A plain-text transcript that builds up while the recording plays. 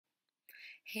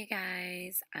Hey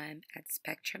guys, I'm at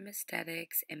Spectrum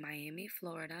Aesthetics in Miami,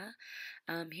 Florida.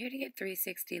 I'm here to get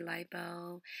 360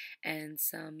 lipo and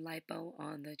some lipo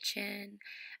on the chin.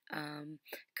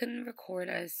 Couldn't record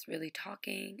us really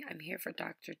talking. I'm here for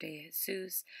Dr. De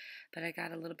Jesus, but I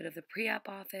got a little bit of the pre-op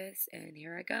office and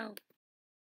here I go.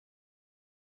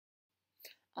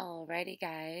 Alrighty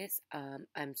guys,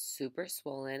 I'm super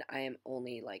swollen. I am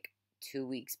only like 2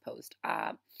 weeks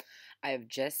post-op. I've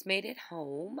just made it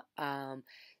home.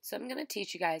 So I'm going to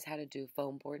teach you guys how to do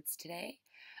foam boards today.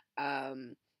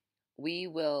 Um, we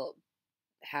will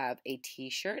have a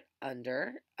t-shirt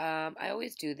under. I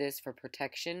always do this for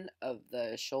protection of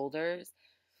the shoulders.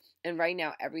 And right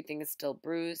now everything is still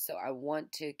bruised, so I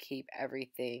want to keep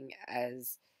everything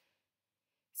as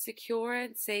secure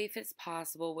and safe as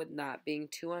possible with not being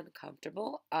too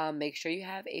uncomfortable. Make sure you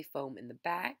have a foam in the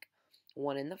back,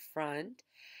 one in the front.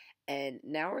 And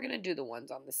now we're going to do the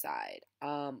ones on the side.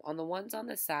 On the ones on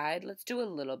the side, let's do a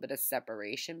little bit of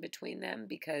separation between them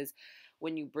because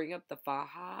when you bring up the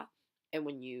faja and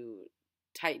when you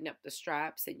tighten up the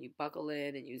straps and you buckle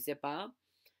in and you zip up,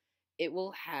 it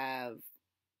will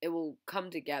come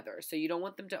together. So you don't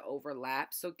want them to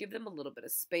overlap. So give them a little bit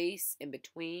of space in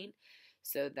between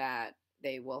so that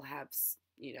they will have,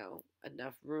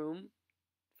 enough room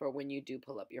for when you do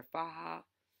pull up your faja,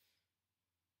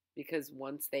 because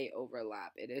once they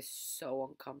overlap, it is so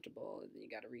uncomfortable and you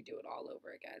got to redo it all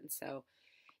over again. So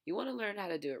you want to learn how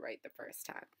to do it right the first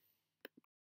time.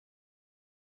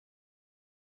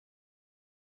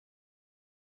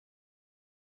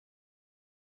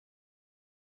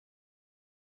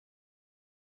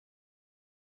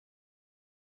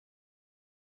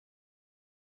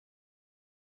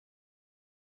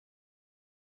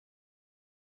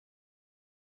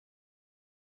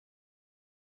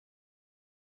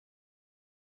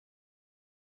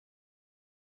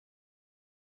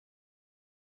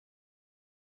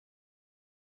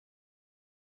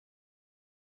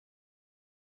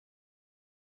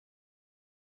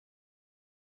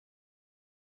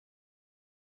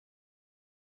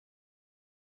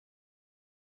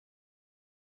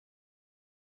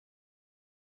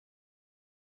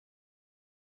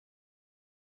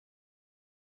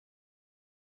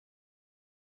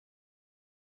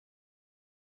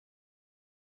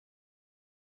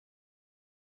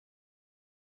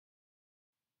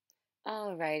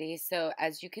 Alrighty, so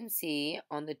as you can see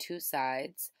on the two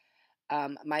sides,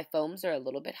 my foams are a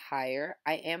little bit higher.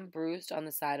 I am bruised on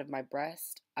the side of my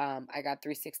breast. I got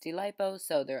 360 lipo,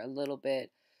 so they're a little bit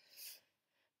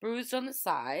bruised on the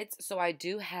sides. So I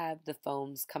do have the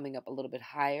foams coming up a little bit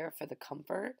higher for the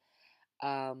comfort.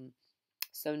 Um,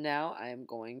 so now I'm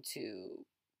going to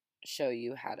show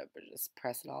you how to just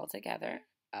press it all together.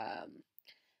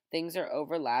 Things are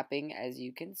overlapping, as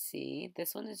you can see.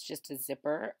 This one is just a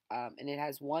zipper, and it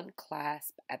has one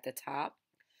clasp at the top.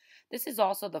 This is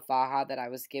also the faja that I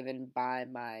was given by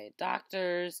my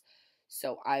doctors,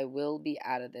 so I will be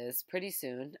out of this pretty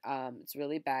soon. It's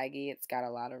really baggy. It's got a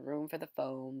lot of room for the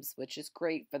foams, which is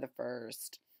great for the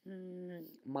first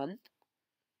month.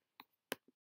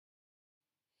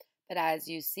 But as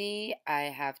you see, I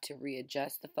have to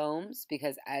readjust the foams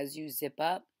because as you zip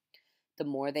up, the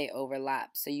more they overlap.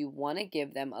 So you want to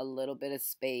give them a little bit of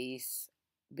space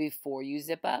before you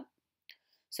zip up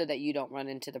so that you don't run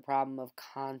into the problem of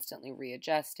constantly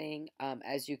readjusting.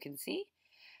 As you can see,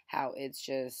 how it's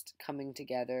just coming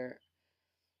together.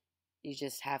 You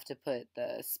just have to put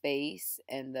the space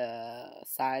and the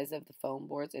size of the foam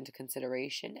boards into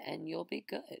consideration and you'll be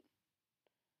good.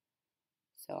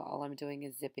 So all I'm doing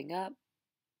is zipping up,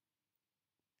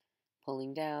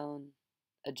 pulling down,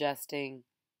 adjusting.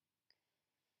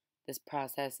 This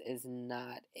process is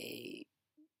not a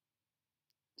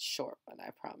short one, I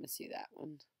promise you that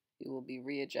one. You will be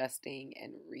readjusting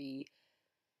and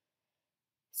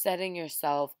resetting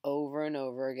yourself over and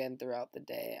over again throughout the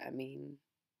day. I mean,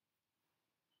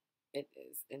 it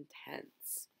is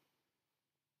intense.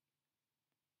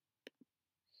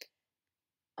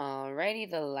 Alrighty,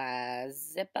 the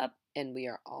last zip up, and we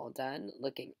are all done.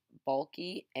 Looking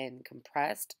bulky and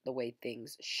compressed the way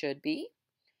things should be.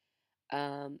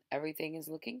 Everything is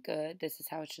looking good. This is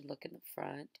how it should look in the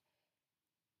front.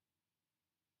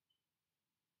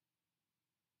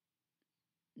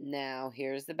 Now,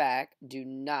 here's the back. Do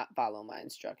not follow my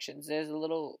instructions. There's a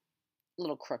little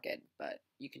crooked, but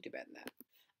you can do better than that.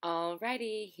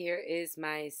 Alrighty, here is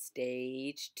my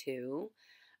stage 2.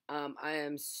 I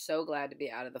am so glad to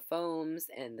be out of the foams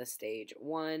and the stage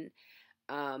 1.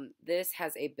 This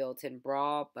has a built-in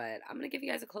bra, but I'm going to give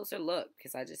you guys a closer look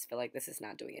because I just feel like this is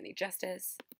not doing any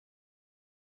justice.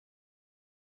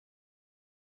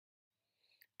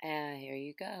 And here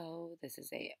you go, This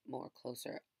is a more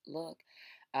closer look.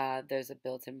 There's a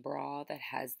built-in bra that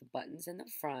has the buttons in the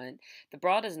front. The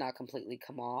bra does not completely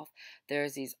come off.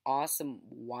 There's these awesome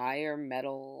wire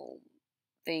metal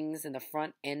things in the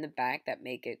front and the back that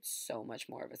make it so much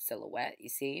more of a silhouette, you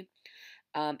see?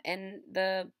 And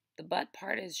the butt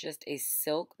part is just a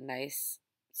silk, nice,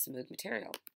 smooth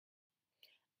material.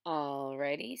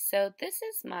 Alrighty, so this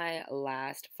is my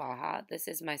last faja. This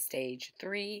is my stage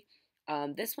 3.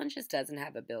 This one just doesn't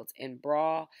have a built-in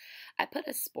bra. I put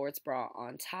a sports bra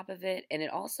on top of it, and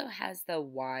it also has the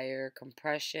wire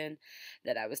compression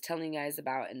that I was telling you guys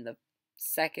about in the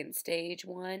second stage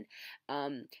one.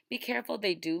 Be careful,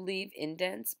 they do leave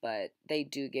indents, but they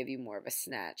do give you more of a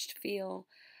snatched feel.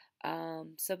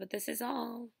 But this is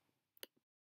all.